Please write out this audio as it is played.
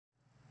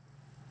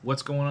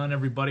What's going on,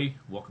 everybody?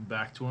 Welcome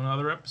back to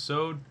another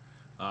episode.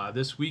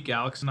 This week,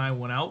 Alex and I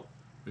went out.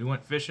 We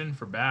went fishing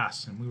for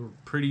bass, and we were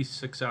pretty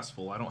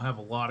successful. I don't have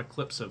a lot of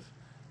clips of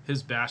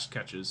his bass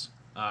catches,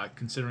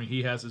 considering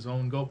he has his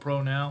own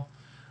GoPro now,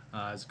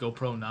 his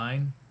GoPro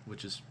 9,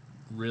 which is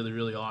really,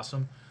 really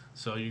awesome.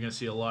 So you're going to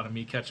see a lot of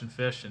me catching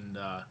fish and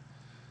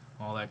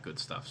all that good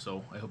stuff.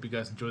 So I hope you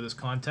guys enjoy this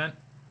content.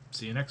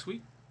 See you next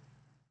week.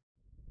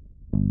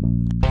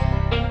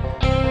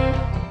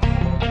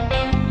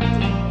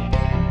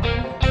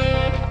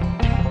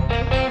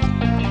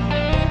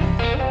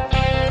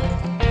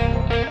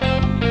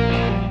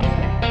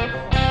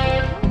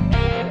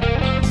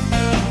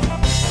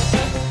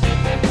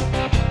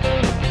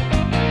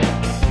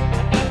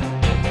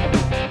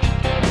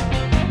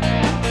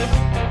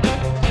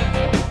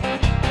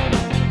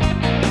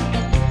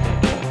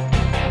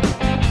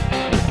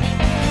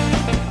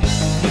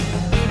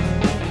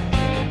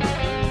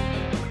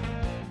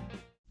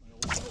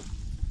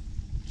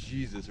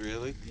 Jesus,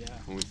 really? Yeah.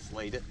 When we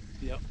slayed it?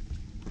 Yep.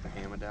 Put the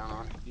hammer down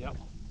on it? Yep.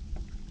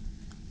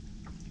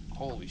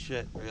 Holy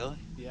shit, really?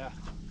 Yeah.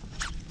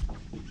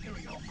 Here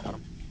we go. Got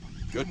him.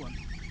 Good. One.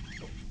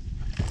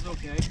 It's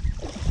okay.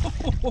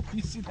 Oh,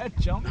 you see that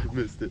jump? I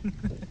missed it.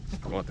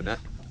 You want the net?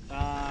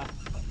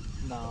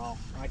 No.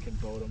 I can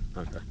boat him.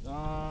 Okay.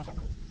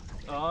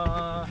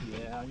 Yeah,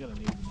 I'm gonna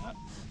need that.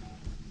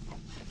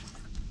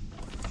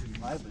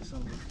 Lively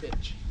son of a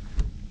bitch.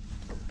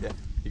 Yeah,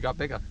 you got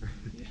bigger.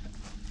 Yeah.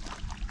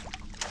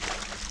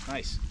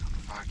 Nice.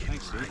 Fucking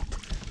Thanks, dude. right.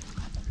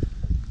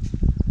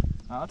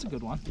 Oh, that's a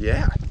good one.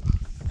 Yeah.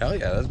 Hell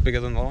yeah, that's bigger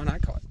than the one I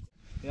caught.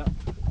 Yeah,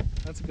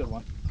 that's a good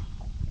one.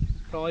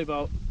 Probably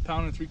about a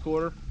pound and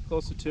 3/4,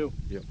 close to 2.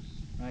 Yep.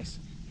 Nice.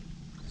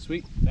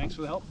 Sweet. Thanks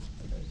for the help.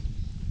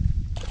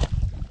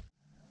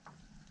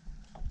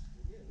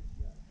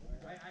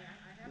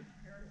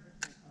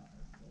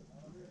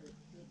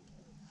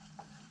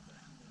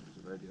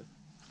 Right here.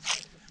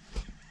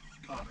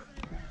 Got her.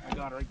 I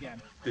got her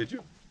again. Did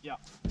you? Yeah.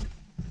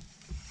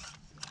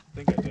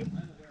 I think I did.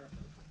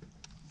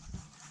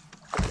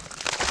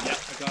 Yeah,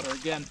 I got her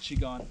again. She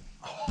gone.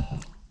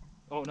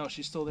 Oh no,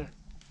 she's still there.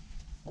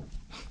 Oh.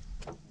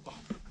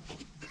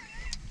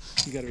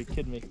 You gotta be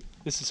kidding me.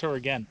 This is her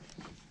again.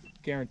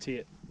 Guarantee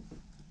it.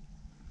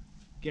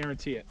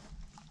 Guarantee it.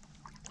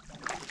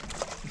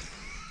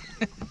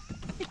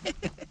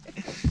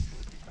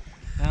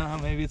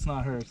 Maybe it's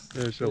not hers.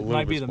 Yeah, It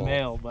might be the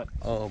male, but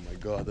oh my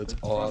god, that's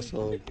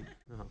awesome.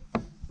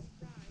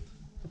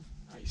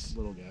 Nice.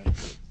 little guy.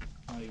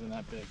 Not even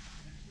that big.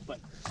 But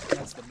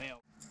that's the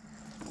male.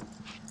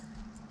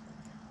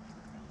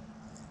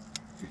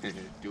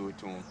 Do it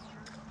to him.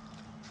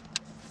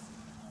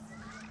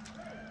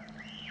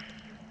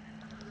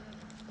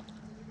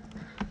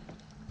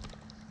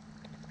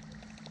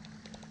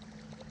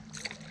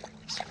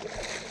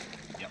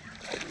 Yep.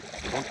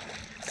 Good one?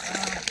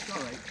 It's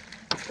alright.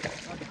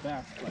 Not the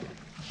best, but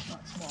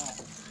not small.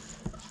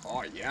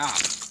 Oh yeah.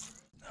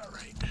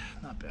 Alright.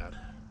 Not bad.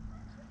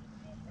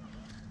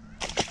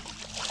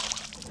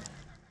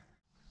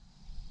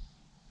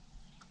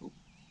 Oop.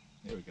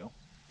 There we go.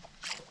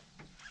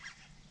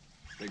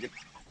 Take it.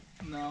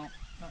 No,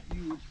 not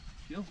you.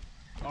 Feel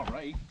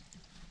alright.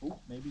 Oh,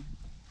 maybe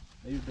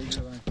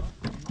bigger than I thought.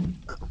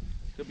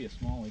 Could be a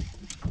smallie.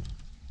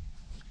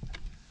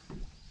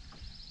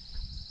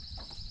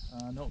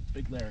 No,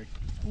 big Larry.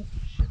 Oh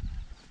shit.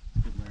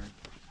 Big Larry.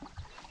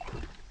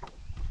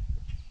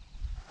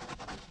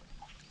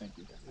 Thank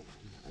you.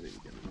 I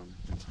didn't get it on.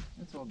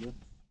 It's all good.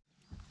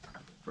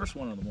 First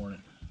one of the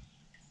morning.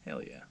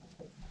 Hell yeah.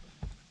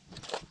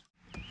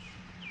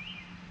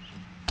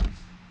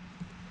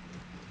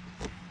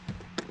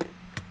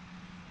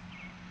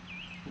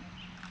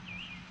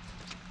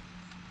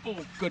 Oh,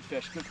 good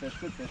fish, good fish,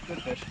 good fish,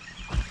 good fish.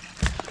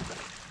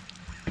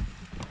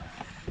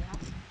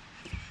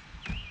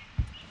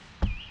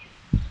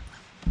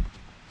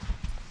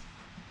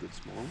 Good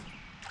small.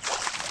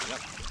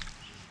 Yep.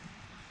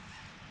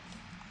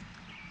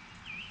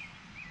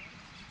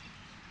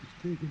 He's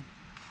taken.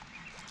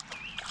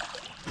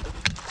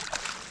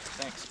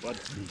 Thanks, bud.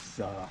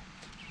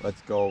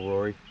 Let's go,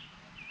 Rory.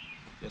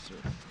 Yes, sir.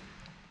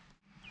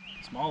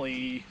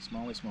 Smallie,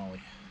 smallie,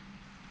 smallie.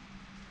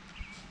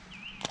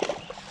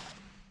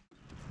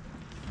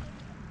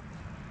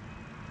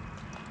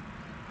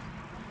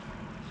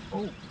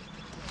 Oh.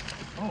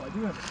 Oh, I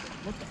do have it.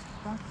 What the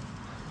fuck?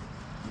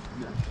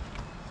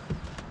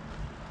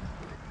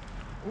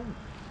 Oh.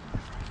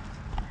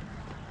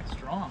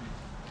 Strong.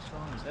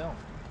 Strong as hell.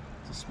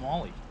 It's a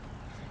smallie.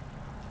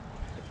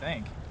 I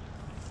think.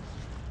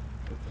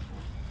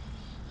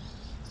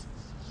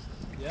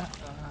 Yeah,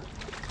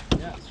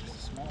 yeah, it's just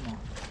a small one.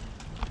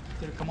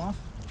 Did it come off?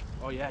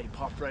 Oh yeah, he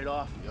popped right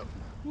off. Yep.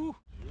 Woo.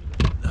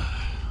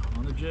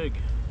 On the jig.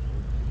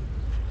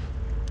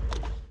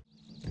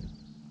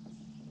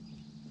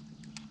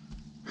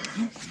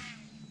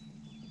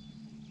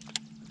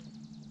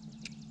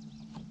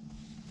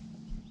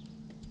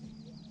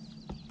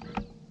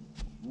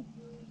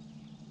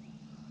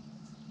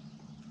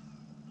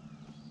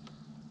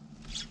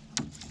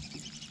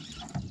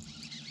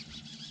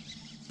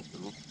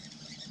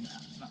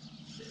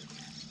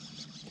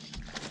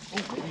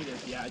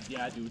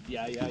 Yeah, dude.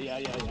 Yeah. Yeah.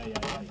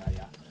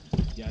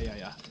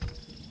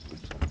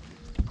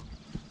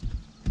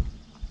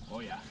 Oh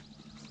yeah.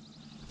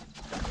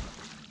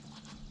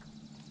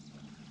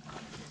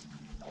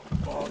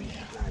 Oh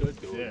yeah. Good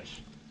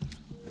fish.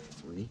 That's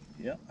 3.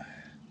 Yep.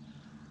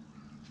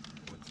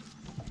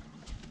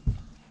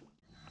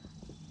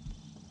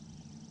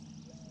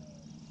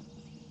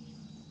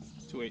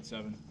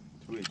 287.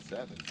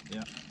 287.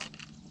 Yeah.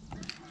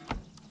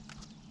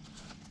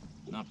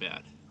 Not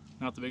bad.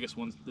 Not the biggest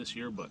one this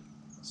year, but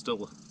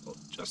still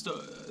just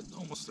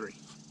almost 3.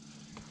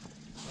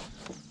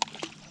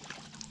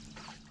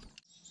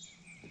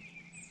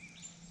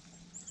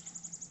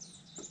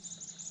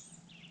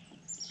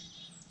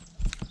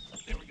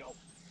 There we go.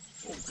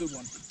 Oh, good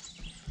one.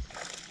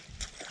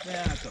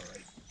 Yeah, that's all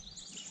right.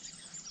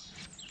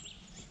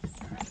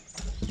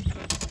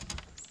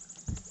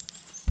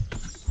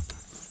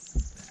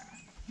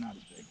 Not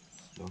as big.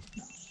 No.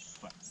 No,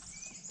 but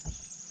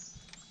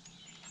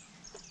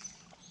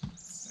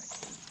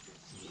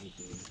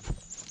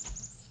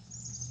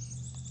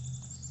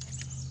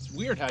it's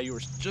weird how you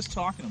were just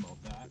talking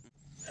about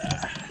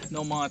that.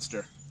 No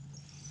monster.